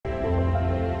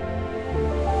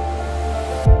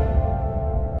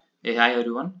Hey, hi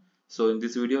everyone. So in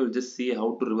this video, we'll just see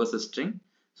how to reverse a string.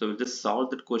 So we'll just solve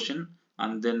that question,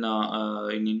 and then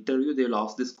in interview they will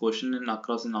ask this question in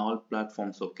across in all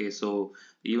platforms. Okay, so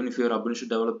even if you're a Ubuntu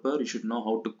developer, you should know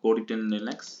how to code it in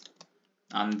Linux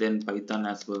and then Python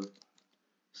as well.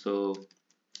 So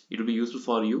it will be useful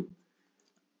for you.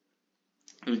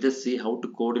 We'll just see how to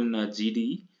code in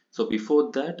GDE. So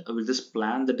before that, I will just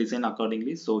plan the design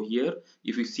accordingly. So here,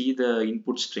 if you see the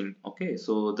input string, okay,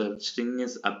 so the string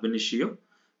is ab initio.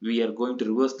 We are going to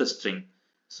reverse the string.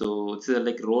 So it's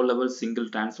like row level single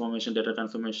transformation, data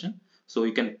transformation. So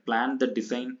you can plan the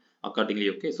design accordingly.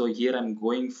 Okay, so here I'm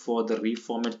going for the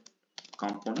reformat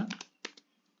component.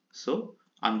 So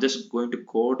I'm just going to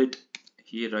code it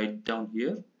here, right down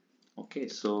here. Okay,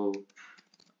 so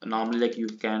normally like you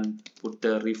can put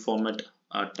the reformat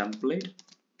template.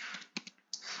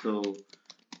 So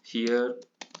here,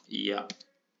 yeah,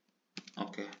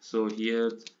 okay, so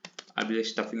here I'll be like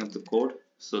stuffing up the code.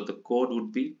 So the code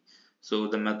would be, so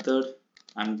the method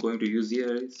I'm going to use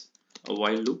here is a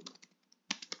while loop,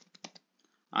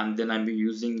 and then I'll be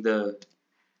using the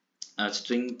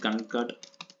string concat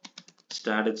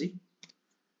strategy,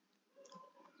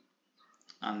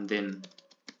 and then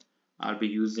I'll be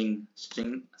using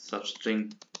string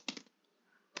substring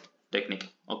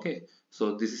technique. Okay,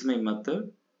 so this is my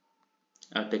method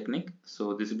technique.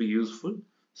 So this will be useful.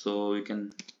 So you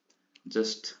can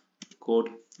just code,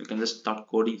 you can just start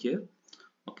coding here.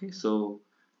 Okay, so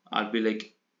I'll be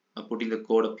like putting the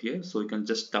code up here, so you can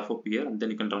just stuff up here and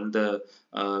then you can run the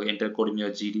entire code in your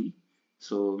GD.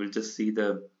 So we'll just see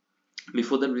the,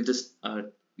 before that we'll just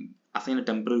assign a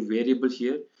temporary variable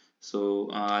here. So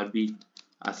I'll be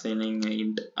assigning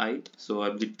int I, so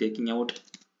I'll be taking out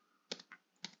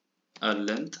a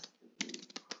length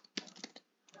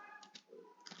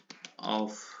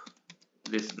of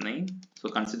this name. So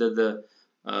consider the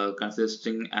consider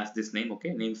string as this name, okay,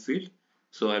 name field.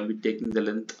 So I'll be taking the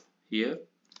length here,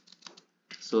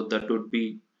 so that would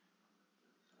be,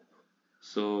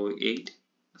 so 8,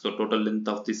 so total length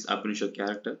of this ab initio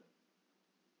character.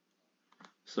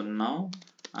 So now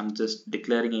I'm just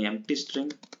declaring an empty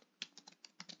string.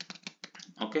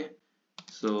 Okay,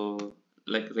 so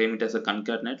like remit as a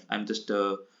concatenate, I'm just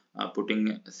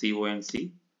putting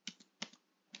conc,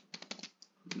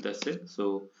 that's it.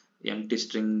 So empty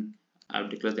string, I've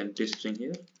declared the empty string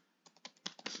here.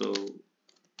 So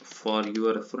for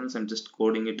your reference, I'm just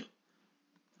coding it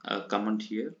a comment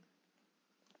here.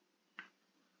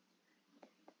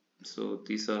 So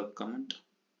these are comment.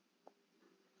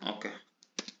 Okay,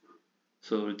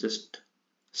 so we'll just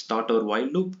start our while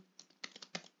loop.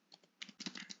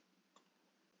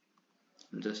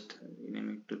 Just rename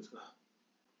it to the,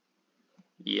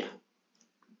 yeah,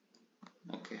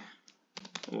 okay,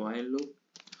 while loop,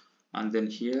 and then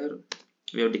here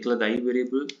we have declared the I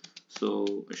variable,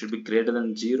 so it should be greater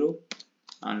than 0,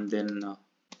 and then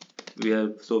we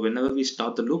have, so whenever we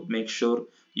start the loop, make sure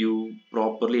you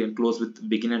properly enclose with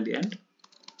begin and end.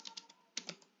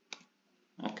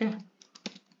 Okay,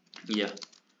 yeah,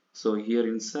 so here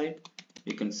inside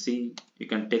you can see, you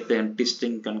can take the empty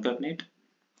string concatenate.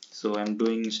 So I'm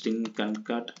doing string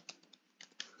concat,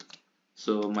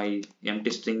 so my empty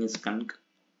string is conc,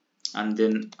 and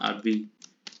then I'll be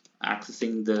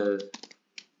accessing the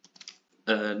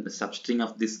substring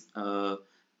of this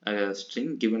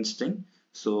string, given string.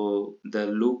 So the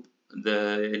loop,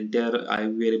 the entire I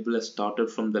variable has started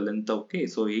from the length of, okay,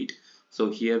 so 8. So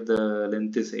here the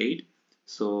length is 8.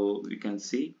 So you can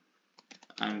see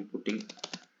I'm putting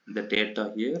the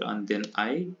data here, and then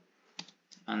I,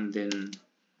 and then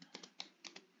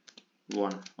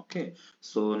 1. Okay,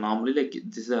 so normally like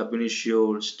this is ab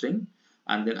initio string,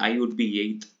 and then I would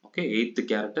be 8th. Okay, 8th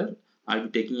character, I'll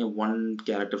be taking a 1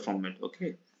 character from it.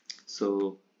 Okay,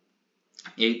 so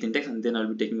 8th index, and then I'll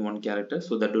be taking 1 character,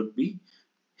 so that would be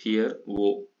here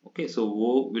O. Okay, so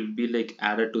O will be like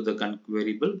added to the conc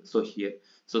variable. So here,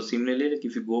 so similarly, like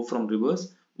if you go from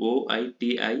reverse, O I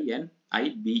T I N I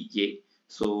B A,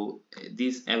 so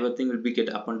these everything will be get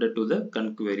appended to the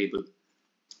conc variable.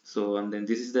 So and then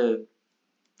this is the,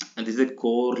 and this is a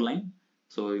core line,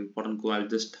 so important core, I'll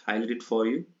just highlight it for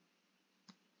you.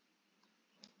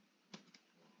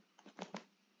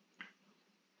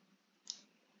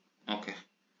 Okay,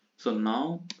 so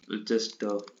now we'll just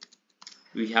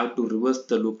we have to reverse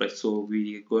the loop, right? So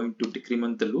we are going to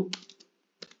decrement the loop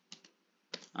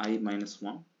I minus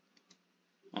 1.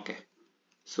 Okay,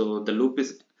 so the loop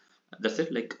is, that's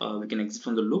it, like we can exit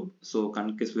from the loop. So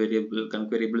conc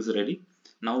variable is ready.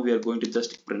 Now we are going to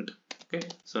just print. Okay,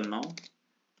 so now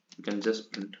you can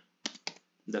just print,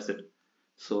 that's it.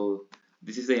 So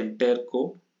this is the entire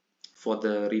code for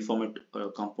the reformat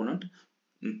component.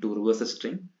 to reverse a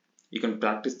string. You can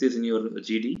practice this in your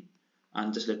GD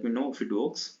and just let me know if it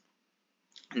works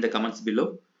in the comments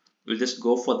below. We'll just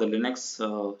go for the Linux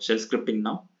shell scripting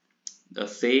now. The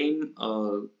same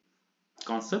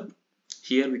concept.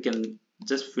 Here we can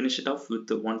just finish it off with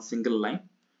one single line.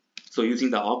 So using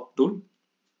the awk tool,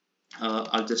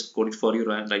 I'll just code it for you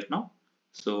right now.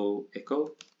 So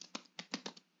echo,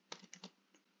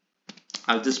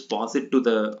 I'll just pass it to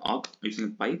the awk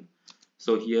using pipe.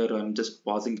 So here I'm just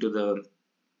passing the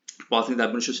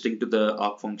administrator string to the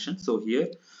awk function. So here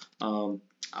I'll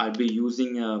be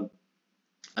using a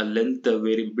length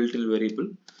variable, built-in variable.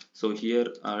 So here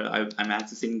I'm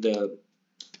accessing the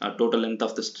total length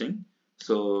of the string.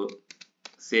 So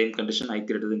same condition, I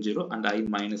greater than 0 and I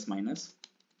minus minus,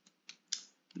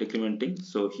 decrementing.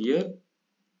 So here,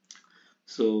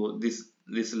 so this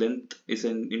length is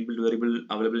an inbuilt variable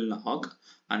available in awk,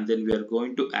 and then we are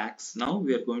going to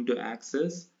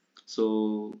access.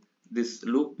 So this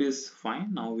loop is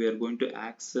fine. Now we are going to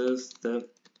access the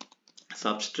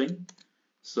substring.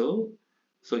 So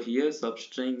here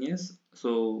substring is,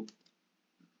 so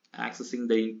accessing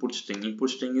the input string. Input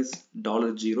string is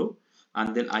 $0,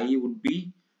 and then I would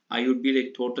be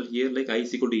like total here, like I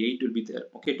is equal to 8 will be there.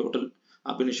 Okay, total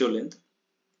ab initio length.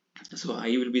 So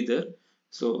I will be there.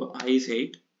 So I is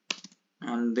 8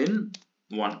 and then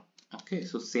 1. Okay,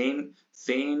 so same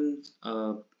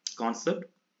concept,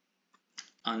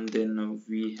 and then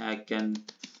we can,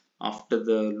 after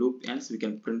the loop ends, we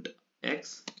can print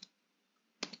x.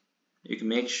 You can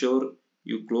make sure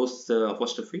you close the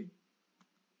apostrophe.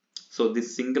 So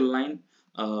this single line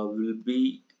will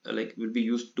be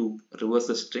used to reverse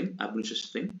a string, ab initio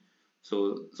string.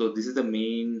 So this is the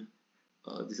main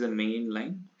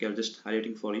line. Okay, I'm just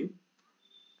highlighting for you.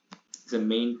 It's a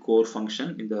main core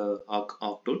function in the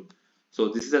awk tool. So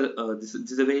this is this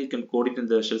is the way you can code it in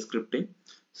the shell scripting.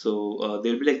 So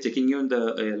they'll be like checking you in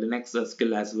the Linux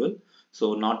skill as well.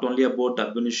 So not only about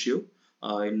ab initio,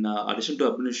 in addition to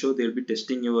ab initio, they'll be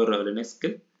testing your Linux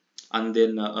skill, and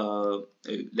then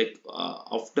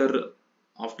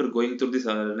after going through this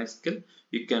Linux skill,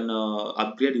 you can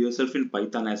upgrade yourself in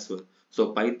Python as well.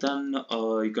 So Python,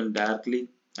 you can directly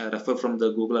refer from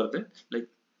the Google Earth, like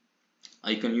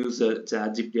I can use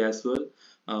ChatGPT as well.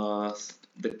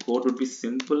 The code would be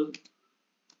simple.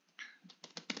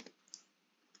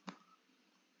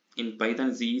 In Python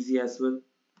is easy as well.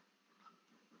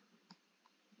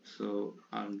 So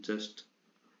I'm just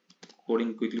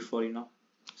coding quickly for you now.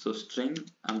 So string,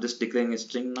 I'm just declaring a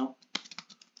string now.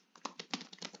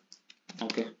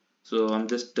 Okay, so I'm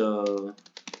just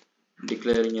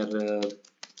declaring a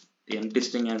empty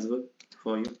string as well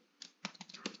for you.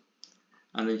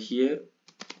 And then here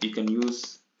you can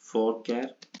use for char.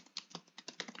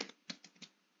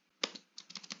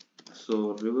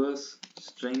 So reverse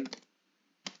string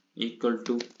equal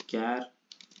to char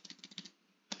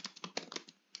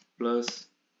plus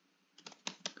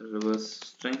reverse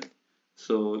string.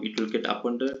 So it will get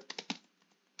appended,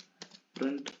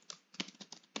 print.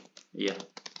 Yeah.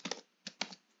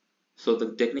 So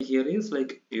the technique here is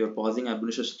like you're pausing ab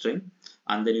initio string,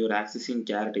 and then you're accessing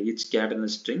each character in a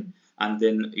string, and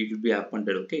then it will be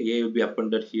appended. Okay, A will be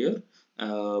appended here.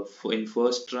 In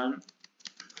first run,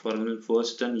 a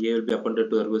will be appended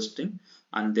to the reverse string,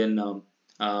 and then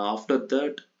after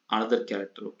that another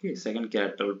character. Okay, second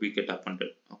character will be get appended.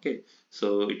 Okay,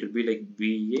 so it will be like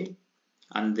VA,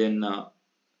 and then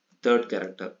third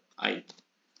character I,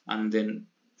 and then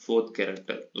fourth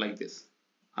character like this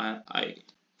I,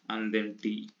 and then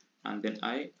T, and then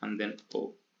I, and then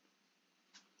O.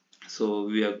 So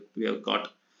we have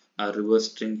got a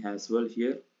reverse string as well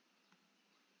here.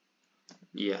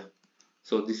 Yeah,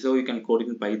 so this is how you can code it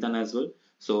in Python as well.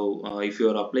 So if you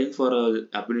are applying for a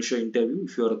ab initio interview,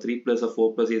 if you are a 3+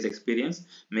 or 4+ years experience,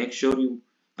 make sure you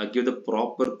give the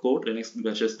proper code, Linux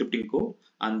shell scripting code,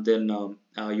 and then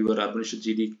your ab initio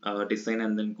GD design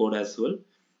and then code as well.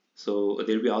 So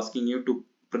they'll be asking you to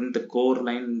print the core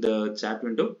line in the chat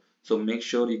window. So make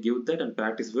sure you give that and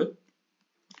practice well.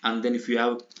 And then if you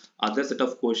have other set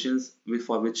of questions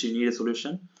for which you need a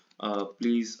solution,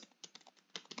 please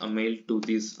mail to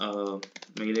this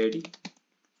mail ID.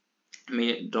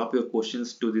 Drop your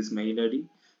questions to this mail ID.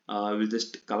 We'll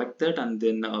just collect that, and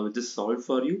then we'll just solve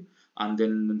for you. And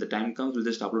then when the time comes, we'll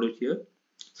just upload it here.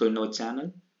 So in our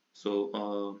channel.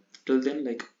 So till then,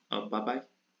 like bye bye.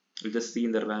 We'll just see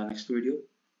in the next video.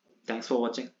 Thanks for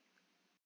watching.